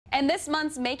And this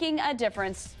month's Making a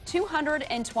Difference,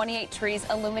 228 trees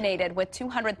illuminated with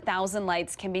 200,000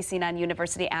 lights can be seen on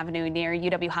University Avenue near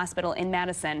UW Hospital in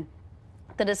Madison.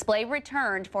 The display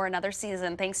returned for another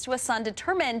season thanks to a son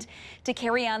determined to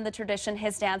carry on the tradition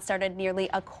his dad started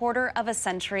nearly a quarter of a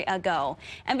century ago.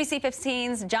 NBC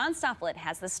 15's John Stofflet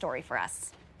has this story for us.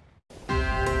 When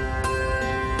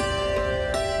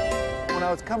I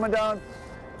was coming down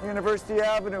University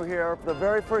Avenue here, the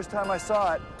very first time I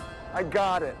saw it, I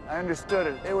got it. I understood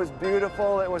it. It was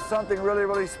beautiful. It was something really,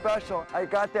 really special. I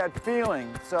got that feeling.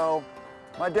 So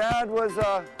my dad was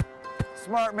a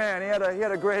smart man. He had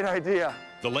a great idea.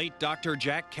 The late Dr.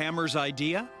 Jack Kammer's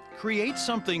idea? Create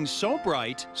something so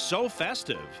bright, so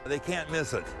festive. They can't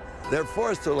miss it. They're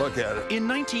forced to look at it. In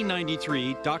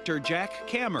 1993, Dr. Jack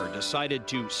Kammer decided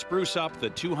to spruce up the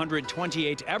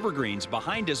 228 evergreens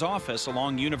behind his office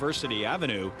along University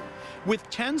Avenue with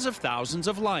tens of thousands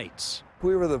of lights.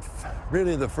 We were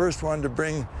really the first one to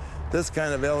bring this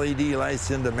kind of LED lights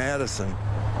into Madison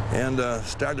and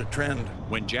start a trend.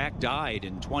 When Jack died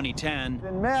in 2010,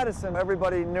 in Madison,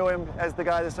 everybody knew him as the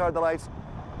guy that started the lights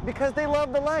because they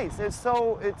love the lights. It's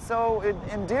so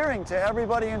endearing to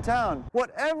everybody in town.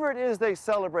 Whatever it is they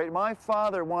celebrate, my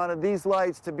father wanted these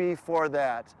lights to be for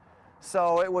that.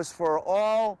 So it was for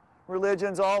all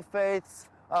religions, all faiths,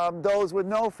 those with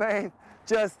no faith.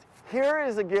 Just here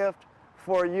is a gift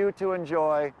for you to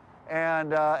enjoy,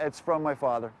 and it's from my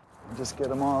father. Just get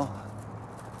them all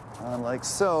on like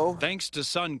so. Thanks to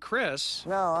son Chris,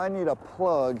 now I need a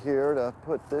plug here to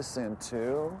put this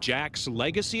into. Jack's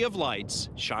legacy of lights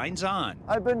shines on.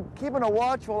 I've been keeping a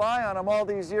watchful eye on him all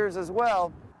these years as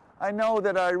well. I know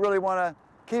that I really want to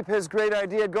keep his great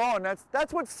idea going.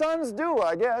 That's what sons do,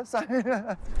 I guess.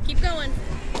 Keep going.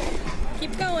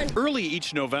 Keep going. Early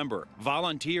each November,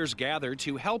 volunteers gather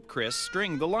to help Chris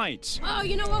string the lights. Oh,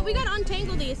 you know what? We got to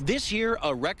untangle these. This year,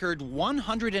 a record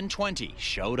 120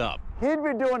 showed up. He'd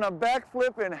be doing a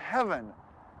backflip in heaven,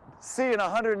 seeing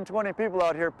 120 people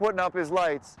out here putting up his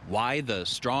lights. Why the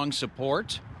strong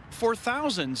support? For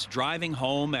thousands driving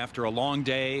home after a long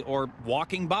day or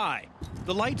walking by,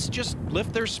 the lights just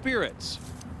lift their spirits.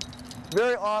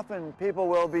 Very often, people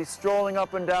will be strolling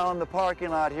up and down the parking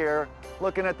lot here,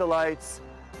 looking at the lights.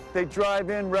 They drive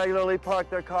in regularly, park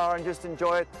their car, and just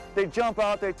enjoy it. They jump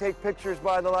out, they take pictures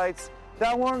by the lights.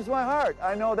 That warms my heart.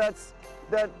 I know that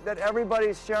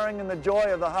everybody's sharing in the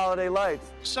joy of the holiday lights.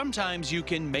 Sometimes you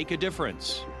can make a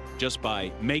difference just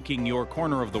by making your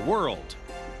corner of the world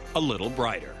a little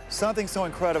brighter. Something so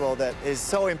incredible that is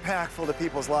so impactful to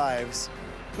people's lives,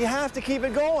 you have to keep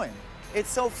it going. It's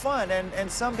so fun,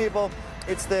 and some people,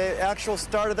 it's the actual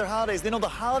start of their holidays. They know the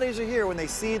holidays are here when they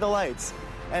see the lights,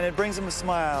 and it brings them a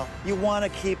smile. You want to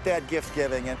keep that gift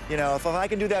giving, and you know, if I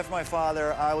can do that for my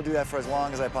father, I will do that for as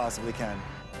long as I possibly can.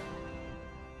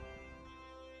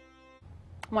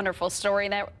 Wonderful story.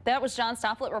 That was John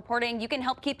Stofflet reporting. You can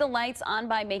help keep the lights on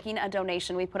by making a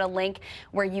donation. We put a link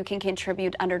where you can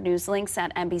contribute under news links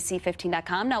at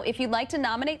NBC15.com. Now, if you'd like to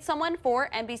nominate someone for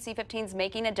NBC 15's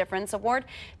Making a Difference Award,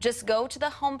 just go to the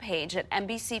homepage at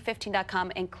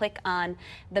NBC15.com and click on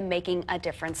the Making a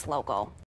Difference logo.